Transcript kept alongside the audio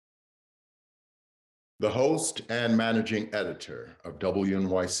The host and managing editor of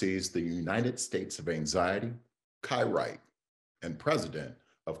WNYC's The United States of Anxiety, Kai Wright, and president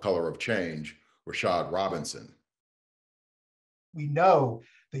of Color of Change, Rashad Robinson. We know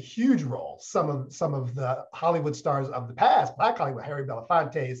the huge role some of the Hollywood stars of the past, Black Hollywood, Harry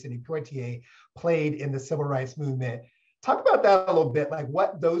Belafonte, Sidney Poitier, played in the civil rights movement. Talk about that a little bit, like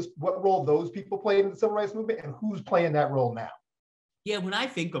what role those people played in the civil rights movement and who's playing that role now. Yeah, when I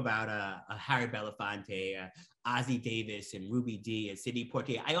think about Harry Belafonte, Ossie Davis, and Ruby Dee and Sidney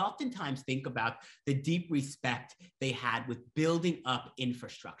Poitier, I oftentimes think about the deep respect they had with building up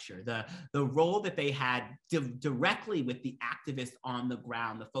infrastructure, the role that they had directly with the activists on the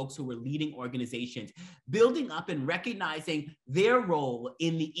ground, the folks who were leading organizations, building up and recognizing their role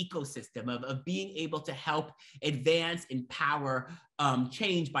in the ecosystem of being able to help advance, empower,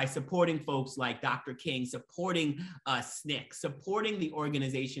 change by supporting folks like Dr. King, supporting SNCC, supporting the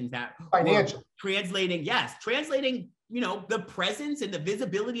organizations that financial were translating, the presence and the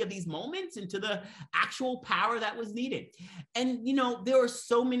visibility of these moments into the actual power that was needed. And, there are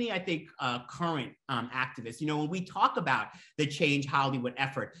so many, I think, current activists. When we talk about the Change Hollywood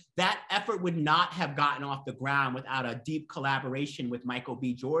effort, that effort would not have gotten off the ground without a deep collaboration with Michael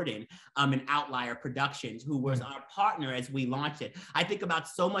B. Jordan and Outlier Productions, who was our partner as we launched it. I think about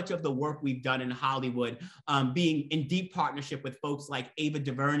so much of the work we've done in Hollywood being in deep partnership with folks like Ava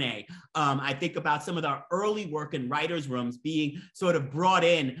DuVernay. I think about some of the early work in writers' rooms being sort of brought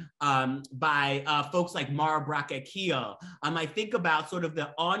in by folks like Mara Braca Keel. I think about sort of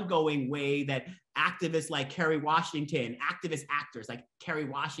the ongoing way that activists like Kerry Washington, activist actors like Kerry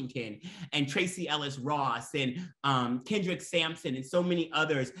Washington and Tracy Ellis Ross and Kendrick Sampson and so many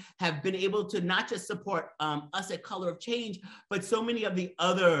others have been able to not just support us at Color of Change, but so many of the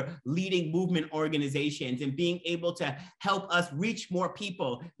other leading movement organizations and being able to help us reach more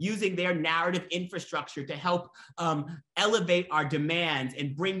people using their narrative infrastructure to help elevate our demands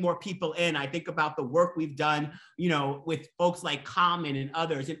and bring more people in. I think about the work we've done, with folks like Common and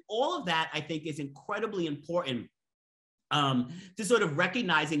others, and all of that I think is incredibly important to sort of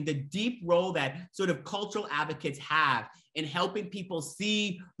recognizing the deep role that sort of cultural advocates have in helping people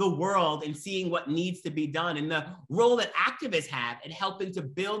see the world and seeing what needs to be done, and the role that activists have in helping to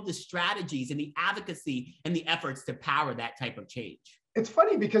build the strategies and the advocacy and the efforts to power that type of change. It's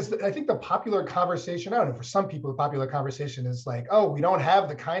funny because I think the popular conversation, I don't know, for some people, the popular conversation is like, oh, we don't have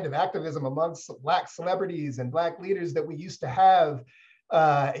the kind of activism amongst Black celebrities and Black leaders that we used to have.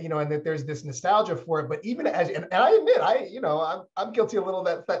 And that there's this nostalgia for it. But even and I admit, I'm guilty a little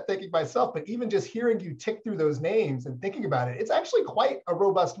of that thinking myself, but even just hearing you tick through those names and thinking about it, it's actually quite a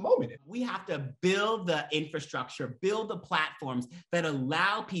robust moment. We have to build the infrastructure, build the platforms that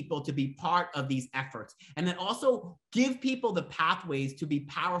allow people to be part of these efforts, and then also give people the pathways to be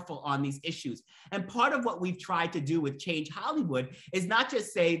powerful on these issues. And part of what we've tried to do with Change Hollywood is not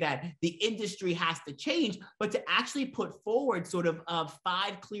just say that the industry has to change, but to actually put forward sort of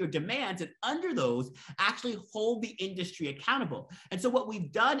 5 clear demands, and under those actually hold the industry accountable. And so what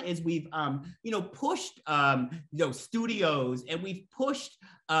we've done is we've pushed studios, and we've pushed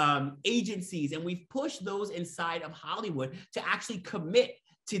agencies, and we've pushed those inside of Hollywood to actually commit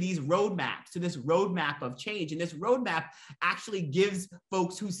to these roadmaps, to this roadmap of change. And this roadmap actually gives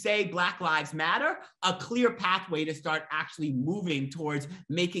folks who say Black Lives Matter a clear pathway to start actually moving towards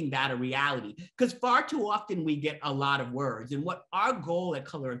making that a reality. Because far too often we get a lot of words. And what our goal at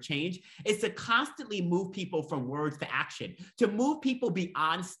Color of Change is to constantly move people from words to action, to move people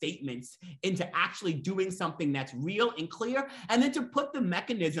beyond statements into actually doing something that's real and clear, and then to put the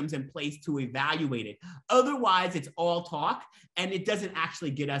mechanisms in place to evaluate it. Otherwise, it's all talk, and it doesn't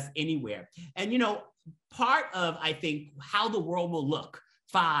actually get us anywhere. And, part of, I think, how the world will look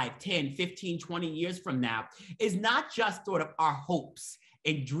 5, 10, 15, 20 years from now is not just sort of our hopes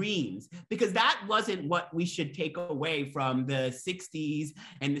and dreams, because that wasn't what we should take away from the 60s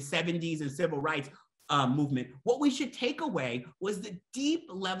and the 70s and civil rights movement. What we should take away was the deep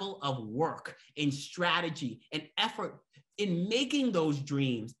level of work and strategy and effort in making those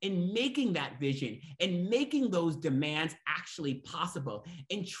dreams, in making that vision, in making those demands actually possible,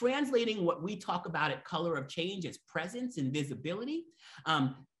 in translating what we talk about at Color of Change as presence and visibility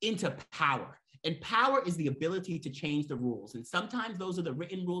into power. And power is the ability to change the rules. And sometimes those are the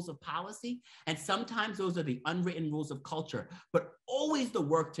written rules of policy, and sometimes those are the unwritten rules of culture. But always the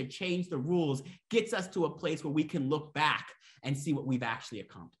work to change the rules gets us to a place where we can look back and see what we've actually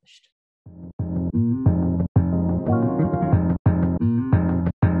accomplished.